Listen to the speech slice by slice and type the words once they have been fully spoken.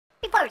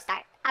Before we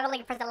start, I would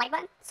like to press the like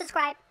button,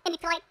 subscribe, and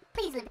if you like,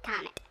 please leave a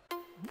comment.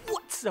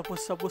 What's up,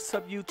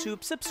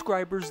 YouTube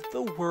subscribers,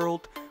 the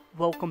world?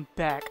 Welcome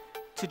back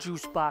to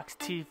Juicebox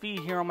TV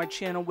here on my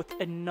channel with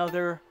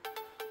another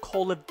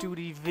Call of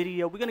Duty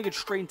video. We're gonna get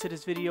straight into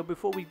this video.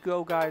 Before we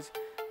go, guys,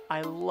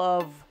 I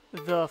love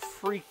the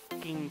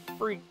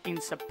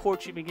freaking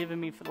support you've been giving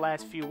me for the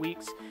last few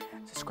weeks.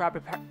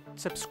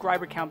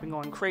 Subscriber count been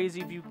going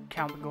crazy, view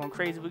count been going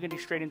crazy. We're gonna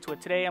get straight into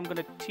it today. I'm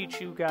gonna teach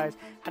you guys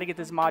how to get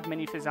this mod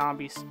menu for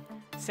zombies.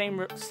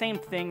 Same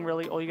thing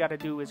really. All you gotta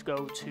do is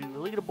go to the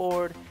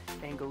leaderboard,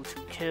 then go to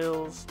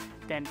kills,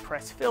 then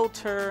press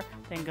filter,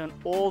 then go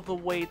all the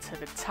way to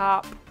the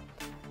top.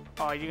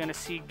 You're gonna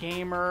see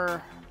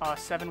gamer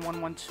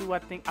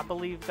 7112. I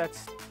believe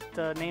that's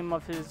the name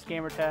of his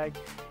gamer tag.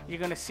 You're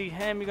gonna see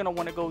him. You're gonna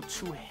want to go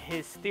to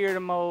his theater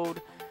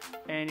mode,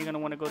 and you're gonna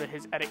want to go to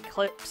his edit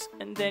clips,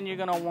 and then you're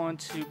gonna want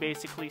to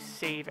basically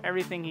save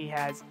everything he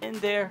has in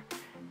there.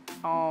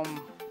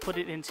 Put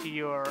it into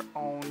your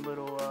own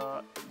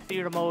little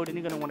theater mode, and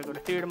you're gonna want to go to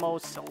theater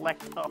mode,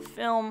 select a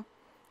film.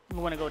 You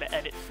want to go to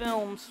edit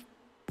films,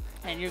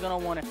 and you're gonna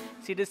want to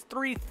see there's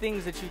three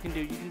things that you can do.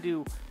 You can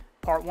do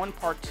part 1,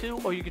 part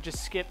 2, or you could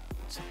just skip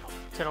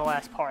to the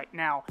last part.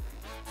 Now,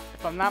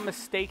 if I'm not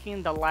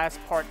mistaken, the last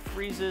part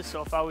freezes,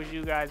 so if I was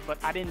you guys,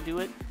 but I didn't do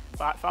it,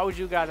 but if I was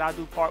you guys, I'll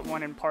do part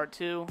 1 and part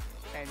 2,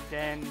 and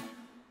then,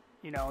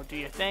 you know, do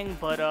your thing.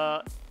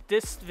 But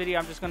this video,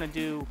 I'm just gonna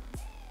do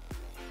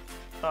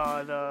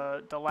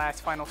the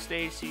last final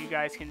stage, so you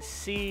guys can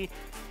see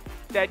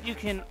that you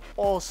can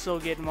also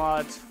get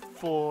mods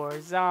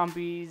for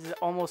zombies,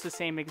 almost the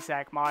same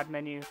exact mod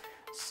menu.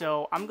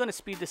 So I'm gonna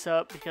speed this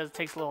up because it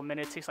takes a little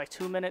minute. It takes like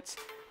 2 minutes.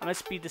 I'm gonna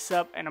speed this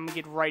up and I'm gonna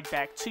get right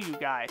back to you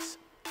guys.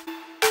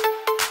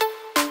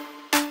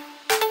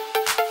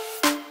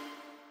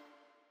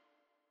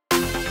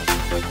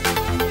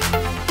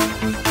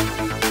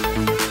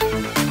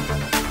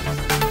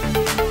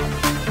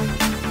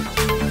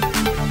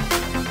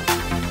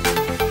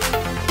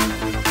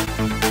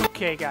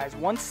 Okay guys,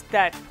 once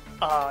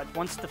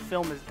the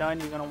film is done,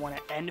 you're gonna want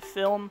to end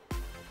film,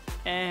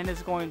 and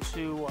it's going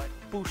to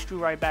boost you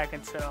right back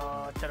into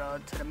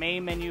the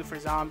main menu for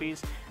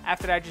zombies.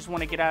 After that, just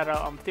want to get out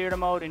of theater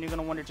mode, and you're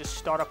gonna want to just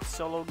start up a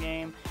solo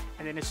game.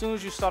 And then as soon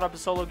as you start up a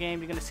solo game,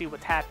 you're gonna see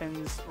what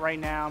happens. Right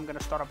now, I'm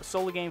gonna start up a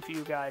solo game for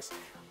you guys.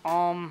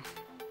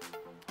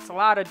 It's a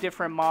lot of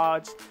different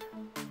mods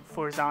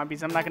for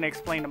zombies. I'm not going to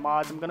explain the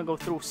mods. I'm going to go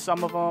through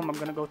some of them. I'm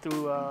going to go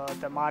through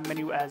the mod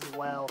menu as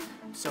well.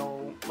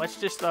 So let's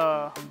just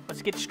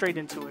let's get straight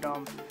into it.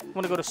 You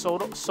want to go to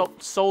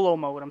solo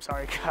mode. I'm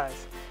sorry,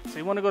 guys. So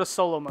you want to go to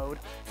solo mode.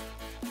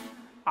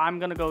 I'm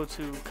going to go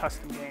to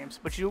custom games,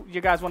 but you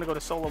guys want to go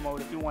to solo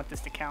mode if you want this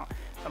to count.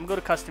 So I'm going to go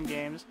to custom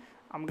games.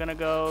 I'm going to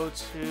go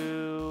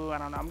to, I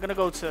don't know, I'm going to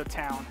go to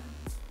town.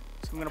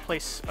 So I'm going to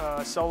place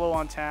solo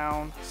on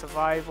town,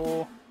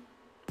 survival.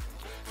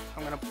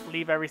 I'm going to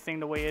leave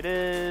everything the way it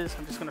is.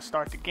 I'm just going to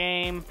start the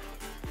game.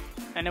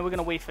 And then we're going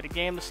to wait for the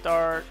game to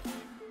start.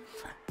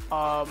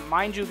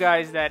 Mind you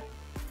guys that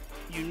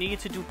you need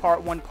to do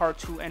part 1, part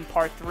 2, and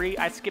part 3.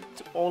 I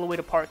skipped all the way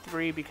to part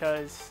 3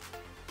 because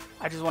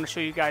I just want to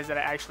show you guys that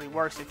it actually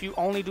works. If you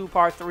only do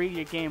part 3,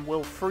 your game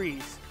will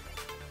freeze.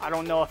 I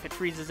don't know if it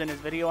freezes in this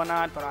video or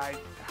not, but I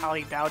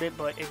highly doubt it,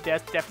 but it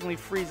definitely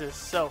freezes.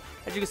 So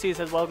as you can see, it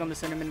says welcome to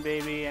Cinnamon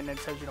Baby, and it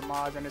tells you the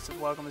mods, and it says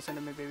welcome to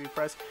Cinnamon Baby.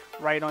 Press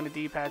right on the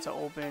D-pad to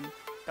open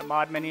the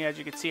mod menu. As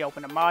you can see,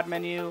 open the mod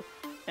menu,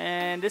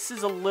 and this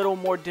is a little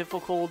more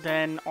difficult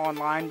than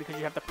online because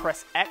you have to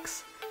press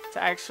X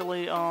to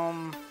actually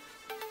to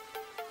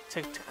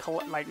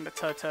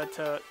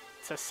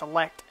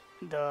select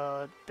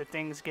the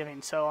things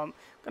given. So I'm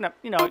gonna,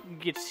 you know,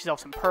 get yourself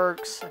some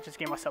perks. I just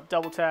gave myself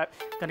double tap.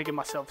 Gonna give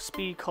myself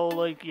speed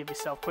cola. You can give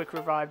yourself quick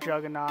revive,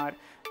 juggernaut,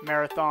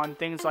 marathon,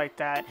 things like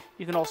that.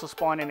 You can also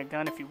spawn in a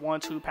gun if you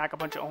want to. Pack a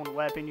bunch of own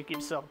weapon. You give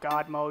yourself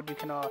god mode. You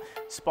can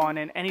spawn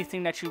in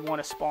anything that you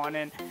want to spawn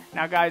in.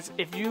 Now guys,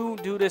 if you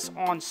do this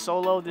on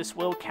solo, this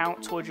will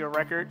count towards your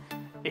record.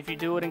 If you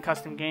do it in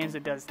custom games,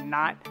 it does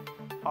not.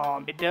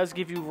 It does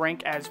give you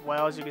rank as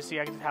well. As you can see,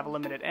 I can have a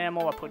limited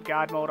ammo. I put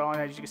God mode on.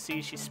 As you can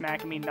see, she's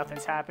smacking me.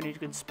 Nothing's happening. You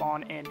can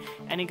spawn in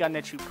any gun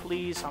that you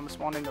please. So I'm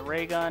spawning the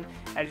ray gun.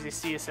 As you can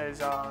see, it says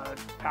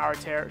power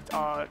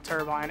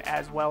turbine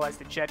as well as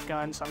the jet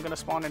gun. So I'm going to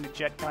spawn in the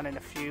jet gun in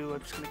a few.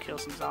 I'm just going to kill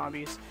some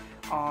zombies.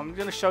 I'm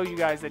going to show you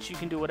guys that you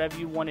can do whatever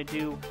you want to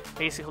do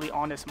basically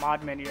on this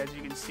mod menu. As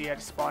you can see, I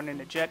just spawned in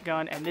the jet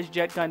gun, and this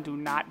jet gun do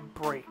not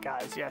break,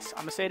 guys. Yes,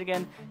 I'm going to say it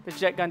again. This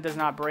jet gun does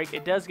not break.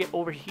 It does get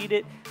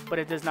overheated, but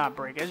it does not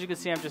break. As you can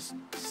see, I'm just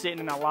sitting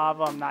in the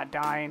lava. I'm not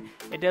dying.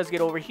 It does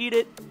get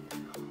overheated,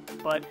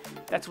 but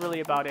that's really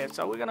about it.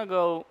 So we're going to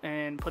go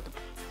and put the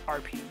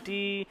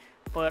RPD,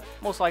 but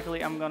most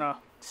likely I'm going to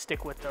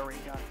stick with the ray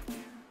gun.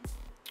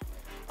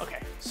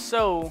 Okay,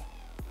 so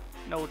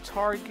no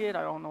target,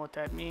 I don't know what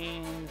that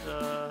means.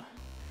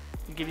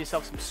 You give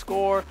yourself some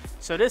score.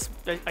 So this,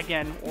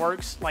 again,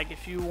 works like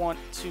if you want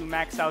to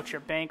max out your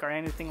bank or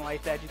anything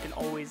like that, you can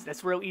always,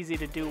 that's real easy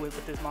to do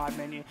with this mod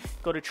menu.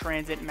 Go to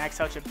transit,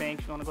 max out your bank.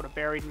 If you want to go to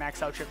buried,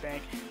 max out your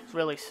bank. It's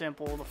really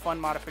simple. The fun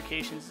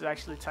modifications is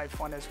actually type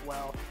fun as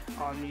well.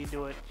 You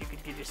do it, you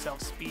could give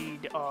yourself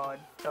speed,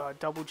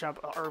 double jump,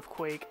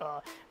 earthquake.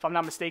 If I'm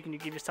not mistaken, you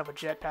give yourself a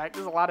jetpack.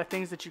 There's a lot of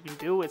things that you can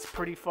do. It's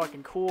pretty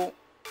fucking cool.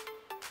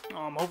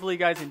 Hopefully you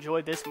guys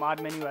enjoyed this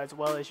mod menu as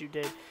well as you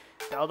did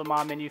the other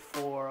mod menu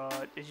for,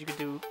 as you could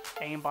do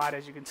aimbot,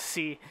 as you can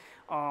see.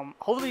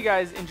 Hopefully you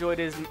guys enjoyed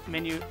this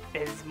menu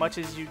as much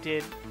as you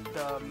did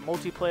the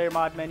multiplayer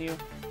mod menu.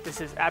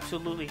 This is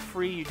absolutely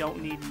free. You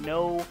don't need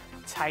no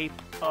type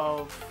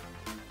of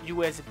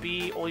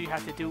USB. All you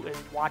have to do is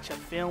watch a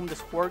film.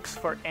 This works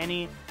for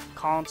any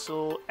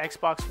console,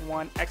 Xbox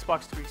One,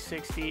 Xbox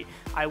 360.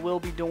 I will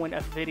be doing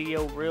a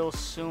video real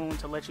soon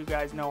to let you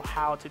guys know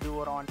how to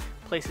do it on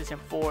PlayStation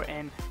 4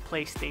 and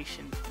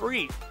PlayStation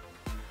 3.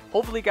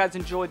 Hopefully you guys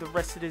enjoyed the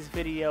rest of this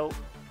video.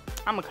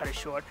 I'm gonna cut it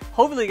short.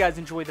 Hopefully you guys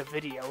enjoyed the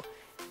video.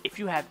 If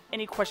you have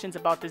any questions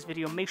about this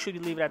video, make sure you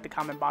leave it at the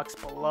comment box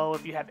below.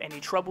 If you have any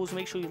troubles,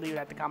 make sure you leave it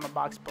at the comment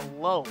box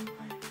below.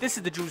 This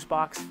is the Juice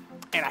Box,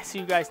 and I see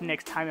you guys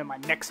next time in my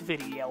next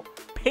video.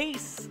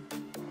 Peace!